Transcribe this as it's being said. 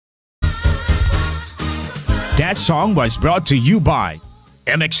That song was brought to you by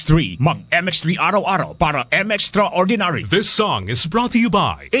MX3. Mag MX3 araw-araw para MX-traordinary. This song is brought to you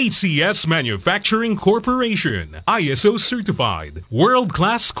by ACS Manufacturing Corporation. ISO certified.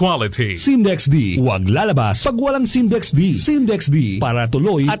 World-class quality. Simdex D. Huwag lalabas pag walang Simdex D. Simdex D para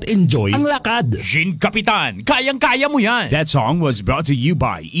tuloy at enjoy ang lakad. Jin Kapitan, kayang-kaya mo yan. That song was brought to you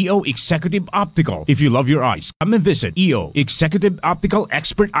by EO Executive Optical. If you love your eyes, come and visit EO Executive Optical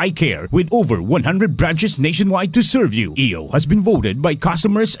Expert Eye Care with over 100 branches nationwide to serve you. EO has been voted by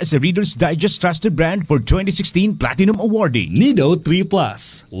customers as a Reader's Digest Trusted Brand for 2016 Platinum Awardee. Nido 3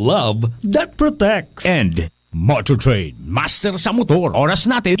 Plus. Love that protects. And Motor Trade, master sa motor. Oras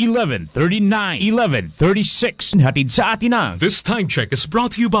natin, 11:39, 11:36. Hatid sa atin ang This time check is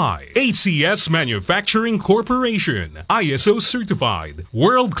brought to you by ACS Manufacturing Corporation. ISO certified.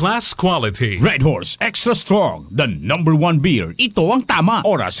 World-class quality. Red Horse Extra Strong, the #1 beer. Ito ang tama.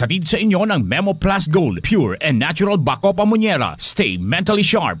 Oras hatid sa inyo ng Memo Plus Gold, pure and natural Baco Pamonera. Stay mentally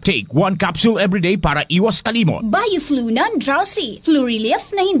sharp. Take 1 capsule every day para iwas kalimot. BioFlu non-drowsy. Flu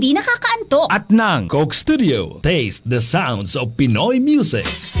relief na hindi nakakaantok. At ng Coke Studio. Taste the sounds of Pinoy music.